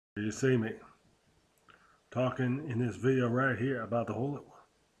You see me talking in this video right here about the Holy One,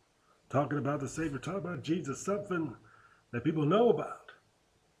 talking about the Savior, talking about Jesus, something that people know about,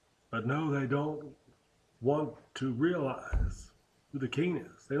 but no, they don't want to realize who the King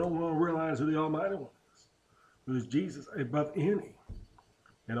is. They don't want to realize who the Almighty One is, who is Jesus above any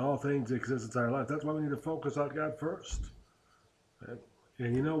and all things that exist in our life. That's why we need to focus on God first.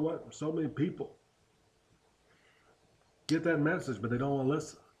 And you know what? So many people get that message, but they don't want to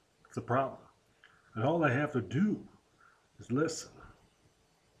listen. It's a problem. And all they have to do is listen.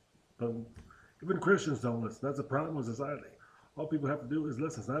 But even Christians don't listen. That's a problem with society. All people have to do is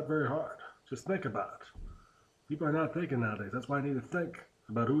listen. It's not very hard. Just think about it. People are not thinking nowadays. That's why I need to think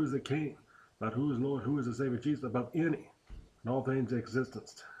about who is the King, about who is Lord, who is the Savior, Jesus, about any and all things in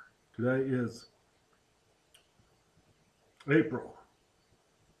existence. Today is April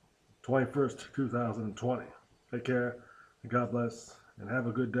 21st, 2020. Take care, and God bless, and have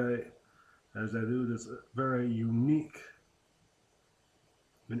a good day as I do this very unique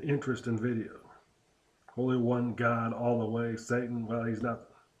and interesting video. Holy One God all the way. Satan, well, he's nothing.